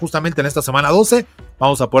 Y justamente en esta semana 12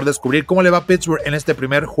 vamos a poder descubrir cómo le va a Pittsburgh en este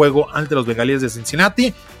primer juego ante los Bengalíes de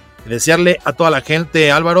Cincinnati. Y desearle a toda la gente,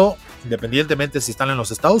 Álvaro, independientemente si están en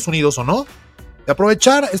los Estados Unidos o no, de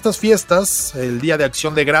aprovechar estas fiestas, el Día de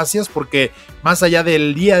Acción de Gracias, porque más allá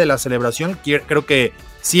del día de la celebración, creo que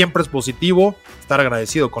siempre es positivo estar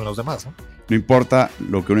agradecido con los demás, ¿no? No importa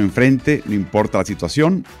lo que uno enfrente, no importa la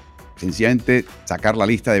situación, sencillamente sacar la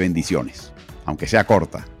lista de bendiciones, aunque sea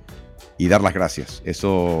corta, y dar las gracias.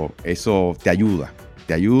 Eso te ayuda,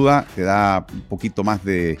 te da un poquito más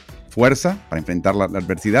de fuerza para enfrentar la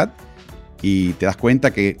adversidad, y te das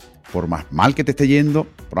cuenta que por más mal que te esté yendo,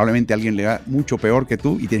 probablemente a alguien le va mucho peor que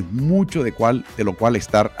tú y tienes mucho de lo cual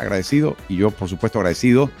estar agradecido. Y yo, por supuesto,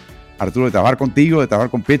 agradecido, Arturo, de trabajar contigo, de trabajar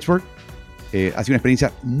con Pittsburgh. Ha sido una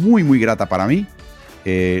experiencia muy, muy grata para mí.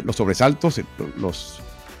 Los sobresaltos,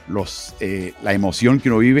 la emoción que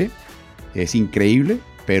uno vive es increíble,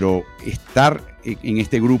 pero estar en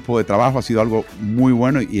este grupo de trabajo ha sido algo muy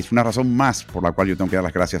bueno y es una razón más por la cual yo tengo que dar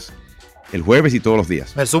las gracias el jueves y todos los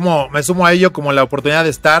días. Me sumo a ello como la oportunidad de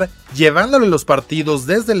estar llevándole los partidos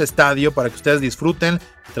desde el estadio para que ustedes disfruten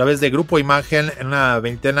a través de Grupo Imagen en una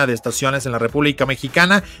 20 de estaciones en la República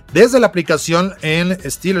Mexicana, desde la aplicación en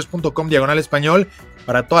Steelers.com/español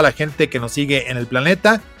para toda la gente que nos sigue en el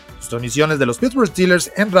planeta. Sus transmisiones de los Pittsburgh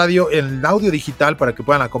Steelers en radio, en audio digital, para que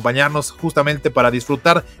puedan acompañarnos justamente para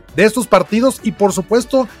disfrutar de estos partidos y por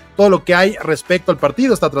supuesto todo lo que hay respecto al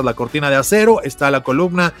partido. Está tras la cortina de acero, está la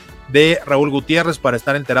columna de Raúl Gutiérrez para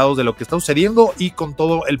estar enterados de lo que está sucediendo y con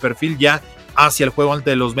todo el perfil ya hacia el juego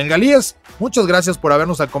ante los Bengalíes. Muchas gracias por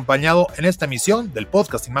habernos acompañado en esta emisión del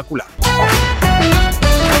Podcast Inmaculado.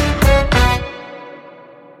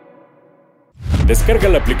 Descarga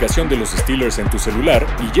la aplicación de los Steelers en tu celular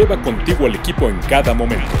y lleva contigo al equipo en cada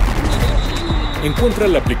momento. Encuentra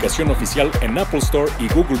la aplicación oficial en Apple Store y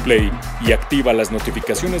Google Play y activa las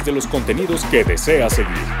notificaciones de los contenidos que deseas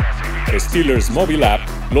seguir. Steelers Mobile App,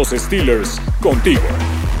 los Steelers contigo.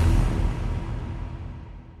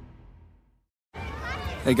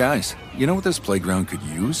 Hey guys, you know what this playground could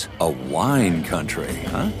use? A wine country,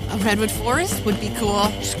 huh? A redwood forest would be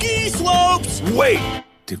cool. Ski slopes! Wait!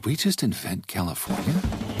 Did we just invent California?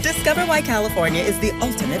 Discover why California is the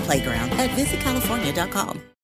ultimate playground at visitcalifornia.com.